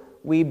 2,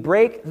 we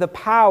break the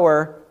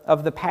power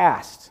of the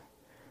past.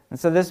 And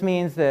so this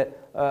means that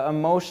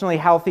emotionally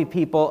healthy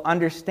people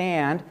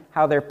understand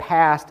how their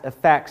past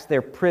affects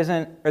their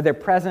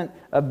present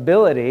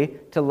ability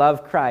to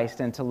love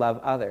Christ and to love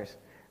others.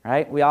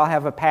 Right? We all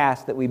have a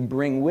past that we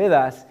bring with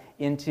us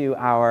into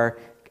our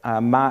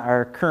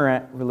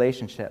current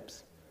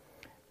relationships.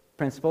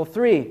 Principle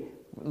 3,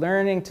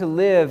 learning to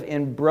live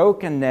in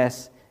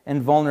brokenness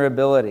and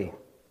vulnerability.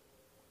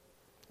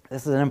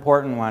 This is an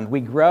important one.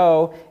 We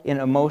grow in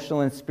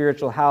emotional and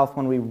spiritual health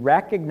when we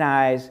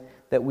recognize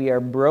that we are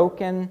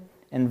broken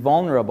and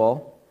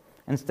vulnerable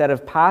instead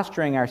of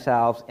posturing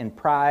ourselves in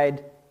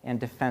pride and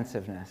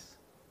defensiveness.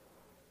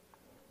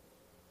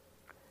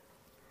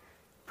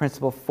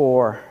 Principle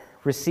 4,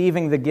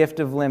 receiving the gift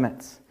of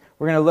limits.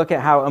 We're going to look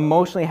at how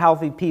emotionally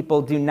healthy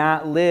people do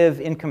not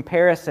live in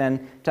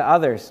comparison to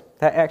others.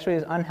 That actually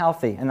is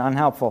unhealthy and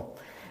unhelpful.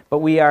 But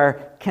we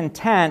are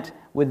content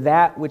with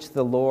that which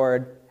the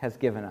Lord has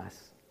given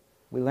us.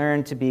 We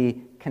learn to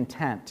be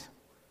content.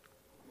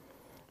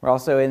 We're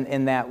also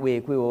in that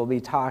week, we will be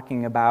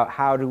talking about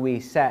how do we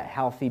set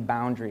healthy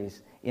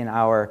boundaries in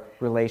our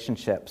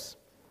relationships.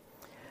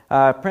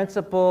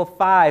 Principle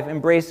 5,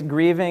 embrace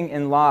grieving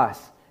and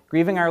loss.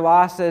 Grieving our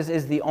losses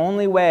is the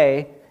only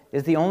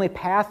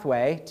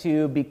pathway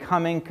to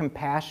becoming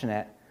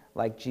compassionate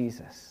like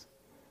Jesus.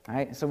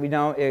 Right? So we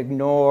don't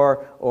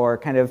ignore or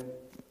kind of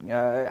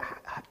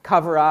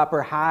cover up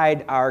or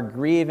hide our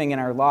grieving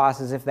and our loss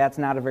as if that's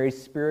not a very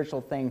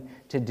spiritual thing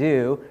to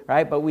do,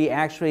 right? But we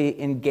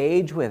actually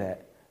engage with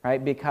it,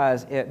 right?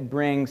 Because it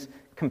brings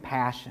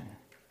compassion.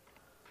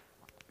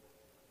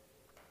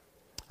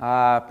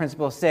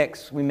 Principle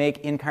 6, we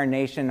make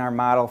incarnation our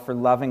model for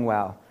loving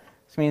well.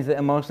 This means that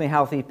emotionally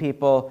healthy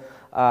people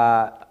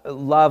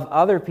love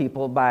other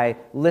people by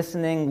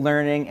listening,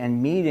 learning,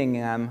 and meeting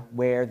them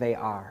where they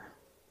are.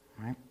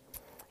 Right?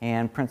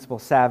 And principle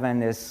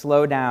 7 is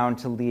slow down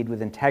to lead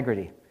with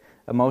integrity.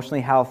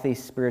 Emotionally healthy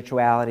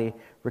spirituality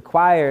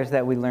requires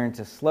that we learn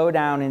to slow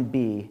down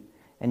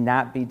and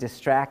not be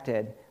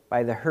distracted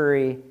by the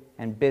hurry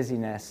and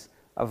busyness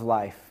of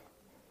life.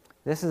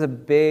 This is a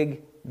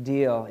big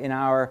deal in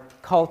our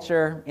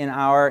culture, in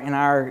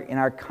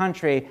our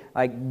country.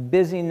 Like,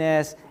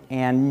 busyness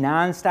and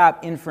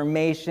nonstop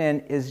information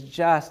is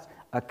just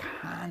a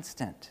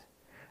constant.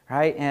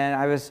 Right? And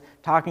I was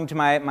talking to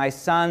my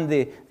son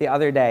the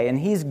other day, and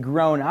he's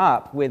grown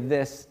up with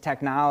this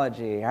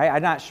technology. Right?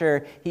 I'm not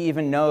sure he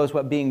even knows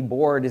what being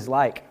bored is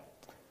like.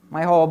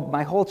 My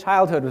whole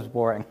childhood was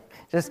boring.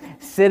 Just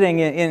sitting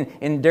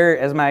in dirt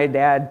as my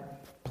dad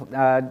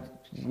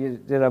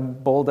did a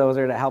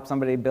bulldozer to help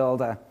somebody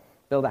build a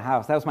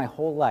house. That was my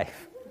whole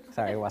life.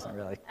 Sorry, it wasn't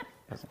really.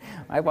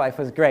 My wife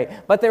was great.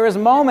 But there was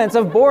moments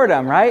of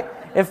boredom, right?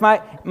 If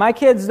my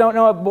kids don't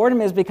know what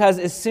boredom is because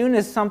as soon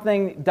as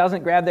something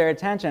doesn't grab their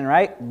attention,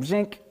 right?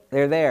 Zink,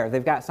 they're there.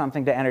 They've got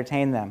something to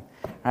entertain them,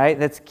 right?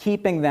 That's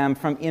keeping them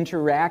from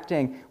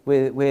interacting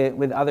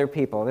with other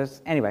people.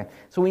 Anyway,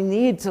 so we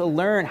need to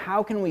learn,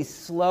 how can we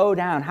slow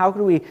down? How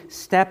can we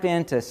step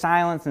into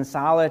silence and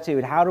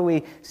solitude? How do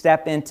we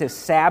step into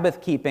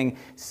Sabbath keeping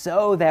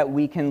so that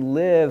we can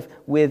live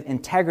with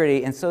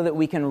integrity and so that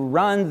we can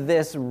run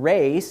this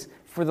race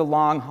for the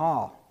long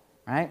haul,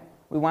 right?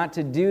 We want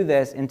to do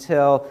this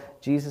until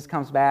Jesus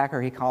comes back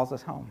or he calls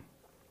us home.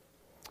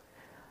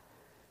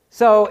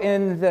 So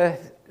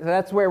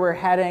that's where we're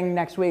heading.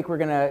 Next week we're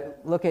going to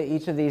look at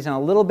each of these in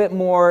a little bit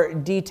more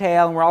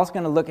detail, and we're also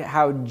going to look at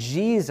how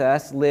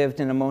Jesus lived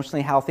an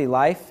emotionally healthy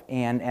life,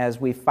 and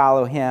as we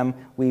follow him,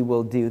 we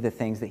will do the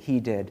things that he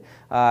did.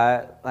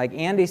 Like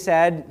Andy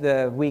said,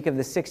 the week of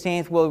the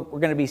 16th, we're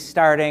going to be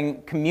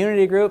starting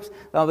community groups.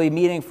 They'll be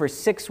meeting for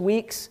 6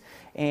 weeks,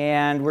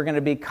 and we're going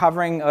to be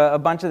covering a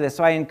bunch of this.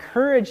 So I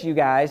encourage you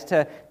guys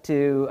to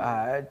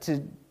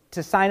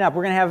sign up.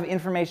 We're going to have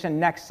information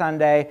next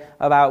Sunday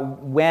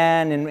about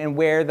when and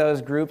where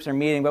those groups are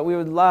meeting, but we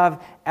would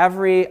love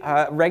every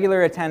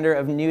regular attender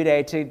of New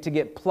Day to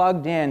get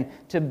plugged in,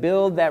 to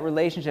build that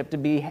relationship,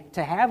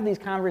 to have these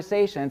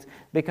conversations,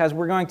 because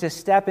we're going to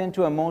step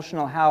into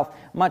emotional health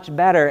much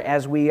better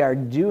as we are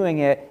doing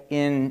it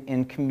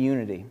in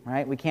community,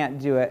 right? We can't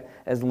do it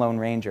as Lone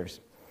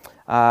Rangers.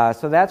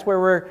 So that's where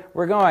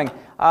we're going.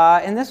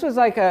 And this was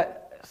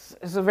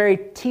it's a very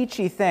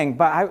teachy thing.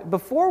 But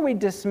before we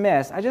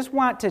dismiss, I just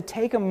want to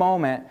take a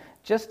moment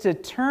just to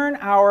turn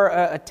our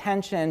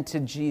attention to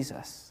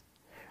Jesus.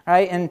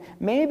 Right? And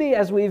maybe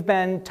as we've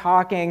been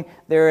talking,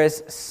 there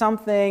is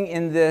something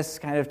in this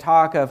kind of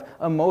talk of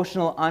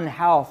emotional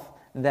unhealth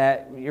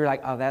that you're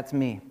like, oh, that's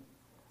me.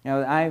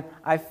 I'm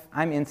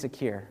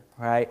insecure,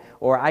 right?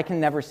 Or I can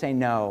never say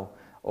no,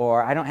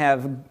 or I don't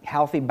have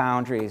healthy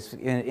boundaries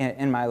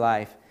in my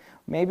life.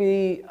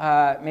 Maybe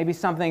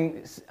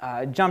something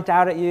jumped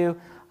out at you,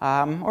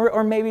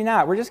 or maybe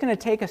not. We're just going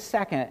to take a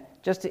second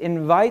just to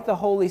invite the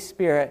Holy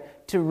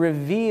Spirit to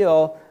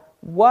reveal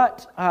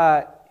what,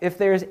 if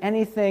there's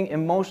anything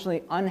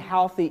emotionally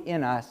unhealthy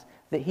in us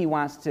that He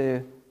wants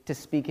to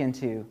speak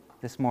into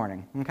this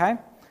morning, okay?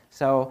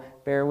 So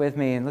bear with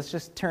me, and let's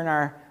just turn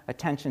our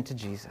attention to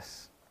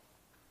Jesus.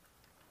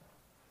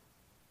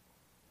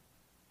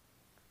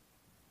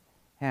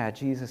 Yeah,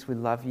 Jesus, we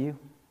love you.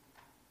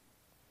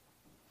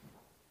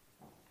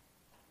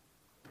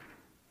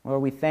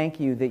 Lord, we thank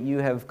you that you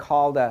have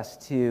called us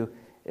to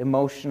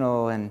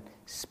emotional and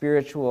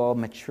spiritual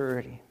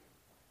maturity.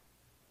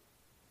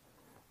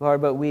 Lord,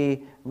 but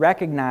we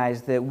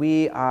recognize that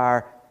we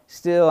are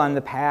still on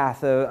the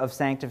path of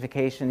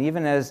sanctification,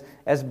 even as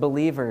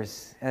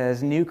believers,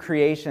 as new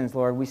creations,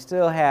 Lord, we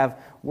still have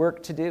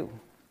work to do.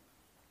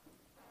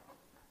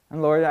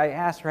 And Lord, I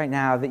ask right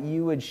now that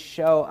you would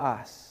show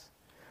us,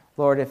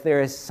 Lord, if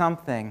there is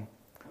something,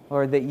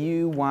 Lord, that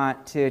you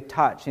want to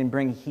touch and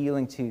bring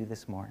healing to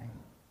this morning.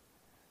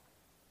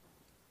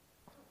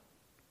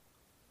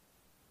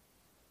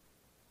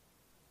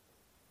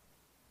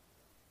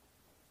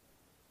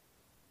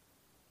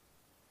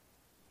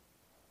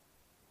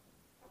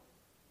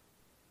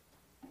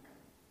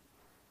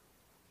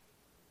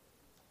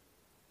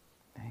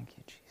 Thank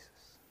you, Jesus.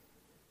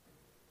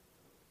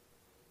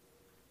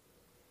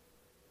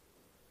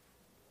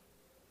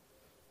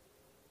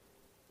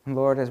 And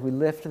Lord, as we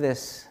lift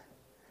this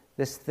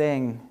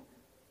thing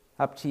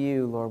up to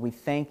you, Lord, we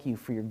thank you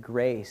for your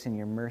grace and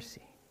your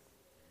mercy.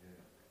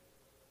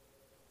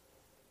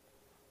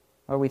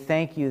 Lord, we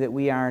thank you that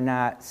we are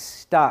not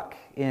stuck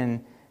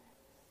in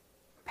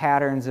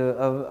patterns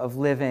of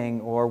living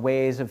or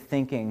ways of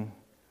thinking,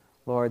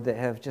 Lord, that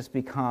have just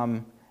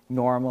become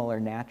normal or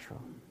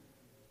natural.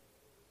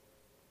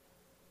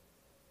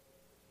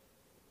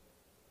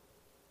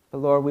 But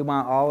Lord, we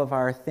want all of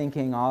our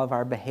thinking, all of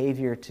our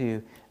behavior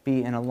to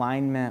be in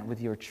alignment with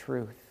your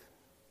truth.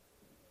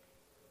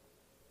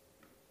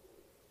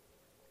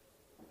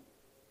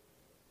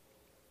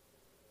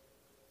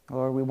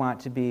 Lord, we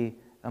want to be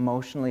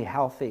emotionally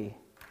healthy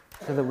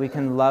so that we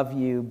can love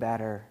you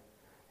better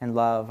and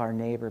love our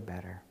neighbor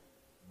better.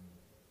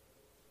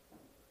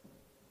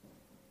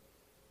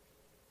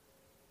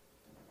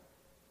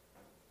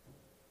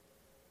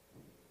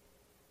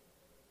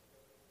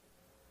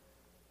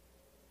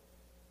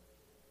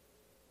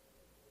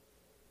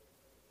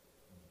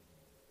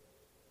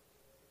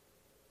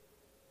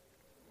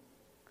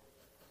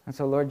 And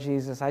so, Lord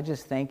Jesus, I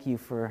just thank you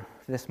for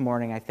this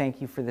morning. I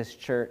thank you for this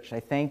church. I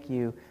thank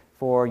you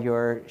for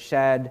your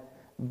shed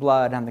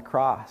blood on the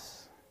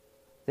cross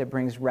that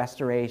brings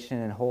restoration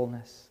and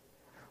wholeness.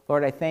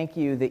 Lord, I thank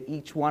you that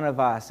each one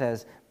of us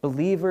as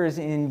believers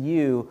in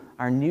you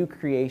are new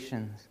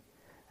creations.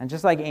 And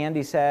just like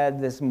Andy said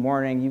this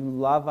morning, you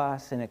love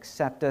us and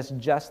accept us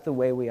just the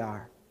way we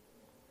are.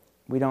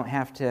 We don't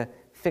have to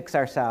fix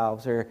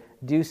ourselves or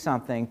do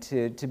something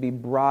to be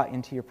brought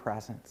into your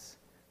presence,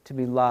 to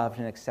be loved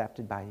and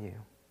accepted by you.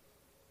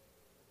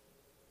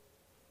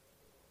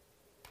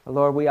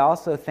 Lord, we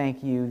also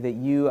thank you that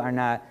you are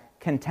not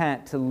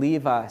content to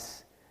leave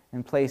us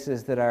in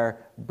places that are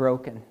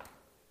broken.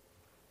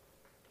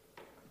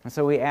 And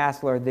so we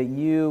ask, Lord, that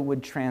you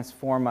would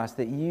transform us,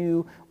 that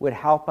you would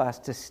help us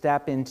to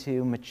step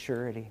into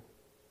maturity.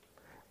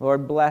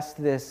 Lord, bless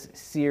this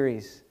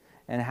series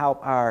and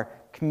help our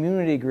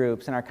community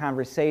groups and our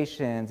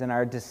conversations and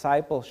our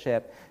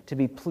discipleship to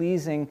be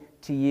pleasing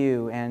to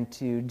you and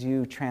to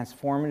do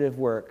transformative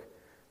work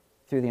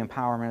through the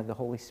empowerment of the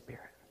Holy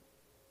Spirit.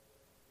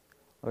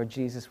 Lord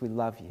Jesus, we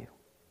love you.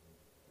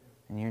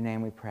 In your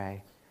name we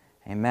pray.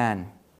 Amen.